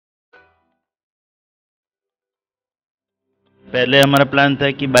पहले हमारा प्लान था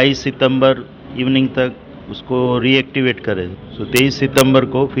कि 22 सितंबर इवनिंग तक उसको रीएक्टिवेट करें। 23 सितंबर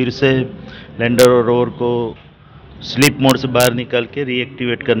को फिर से लैंडर और रोवर को स्लीप मोड से बाहर निकाल के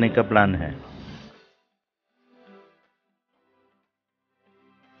रीएक्टिवेट करने का प्लान है।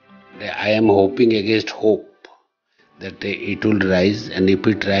 I am hoping against hope that it will rise, and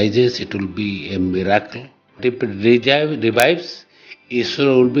if it rises, it will be a miracle. If it revives,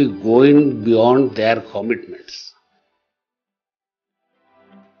 ISRO will be going beyond their commitments.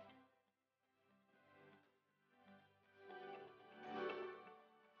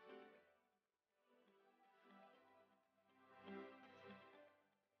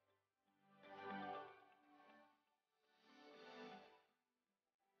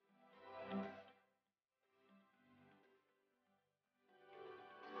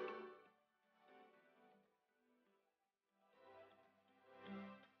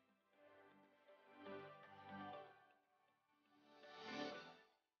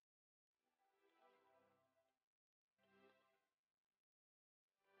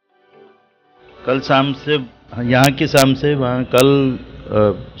 कल शाम से यहाँ की शाम से वहाँ कल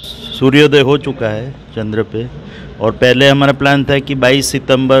सूर्योदय हो चुका है चंद्र पे, और पहले हमारा प्लान था कि 22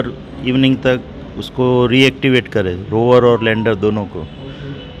 सितंबर इवनिंग तक उसको रीएक्टिवेट करें, रोवर और लैंडर दोनों को।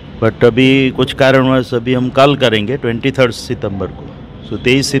 बट अभी कुछ कारणवश अभी हम कल करेंगे 23 सितंबर को।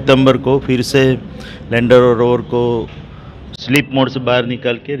 23 सितंबर को फिर से लैंडर और रोवर को स्लीप मोड से बाहर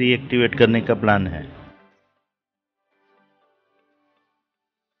निकाल के रीएक्टिवेट करने का प्लान है।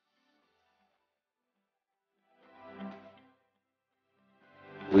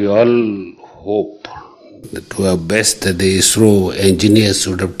 We all hope that to our best that the ISRO engineers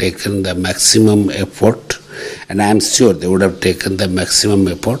would have taken the maximum effort, and I am sure they would have taken the maximum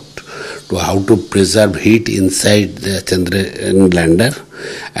effort to how to preserve heat inside the Chandrayaan lander.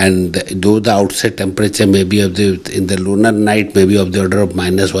 And though the outside temperature may be in the lunar night may be of the order of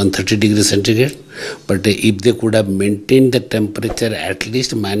minus 130 degrees centigrade, but if they could have maintained the temperature at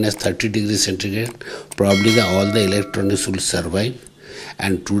least minus 30 degrees centigrade, probably all the electronics will survive.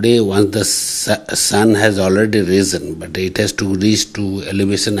 And today, once the sun has already risen, but it has to reach to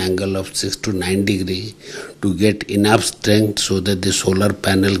elevation angle of 6 to 9 degrees to get enough strength so that the solar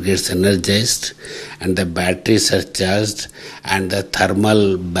panel gets energized and the batteries are charged and the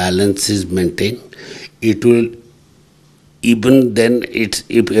thermal balance is maintained. It will, even then,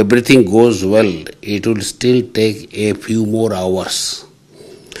 if everything goes well, it will still take a few more hours.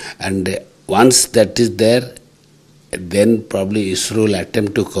 And once that is there, then probably ISRO will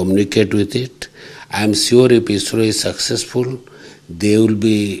attempt to communicate with it. I am sure if ISRO is successful, they will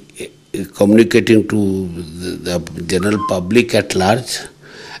be communicating to the general public at large,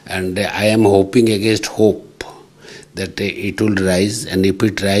 and I am hoping against hope that it will rise, and if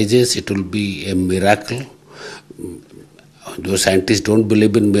it rises, it will be a miracle. Those scientists don't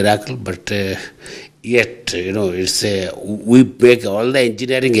believe in miracle, but yet, we make all the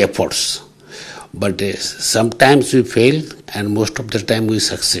engineering efforts. But sometimes we fail and most of the time we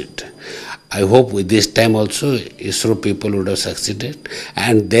succeed. I hope with this time also ISRO people would have succeeded,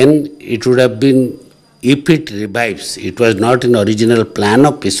 and then it would have been, if it revives, it was not in original plan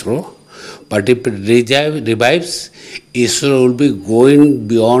of ISRO, but if it revives, ISRO will be going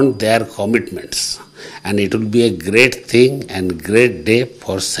beyond their commitments, and it will be a great thing and great day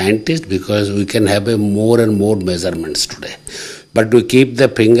for scientists because we can have more and more measurements today. But we keep the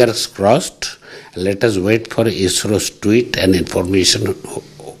fingers crossed. Let us wait for ISRO's tweet and information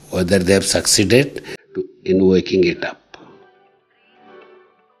whether they have succeeded in waking it up.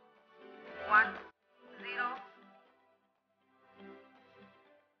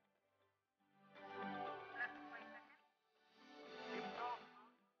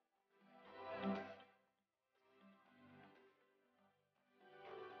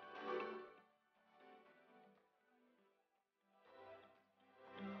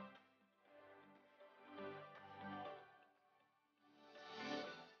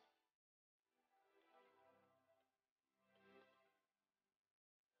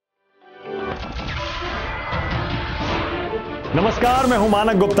 नमस्कार, मैं हूं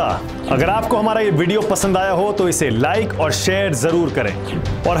मानक गुप्ता। अगर आपको हमारा ये video पसंद आया हो तो इसे लाइक और शेयर जरूर करें,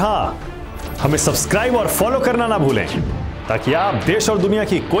 और हां, हमें सब्सक्राइब और फॉलो करना ना भूलें ताकि आप देश और दुनिया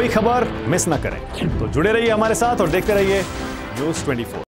की कोई खबर मिस ना करें। तो जुड़े रहिए हमारे साथ और देखते रहिए News24।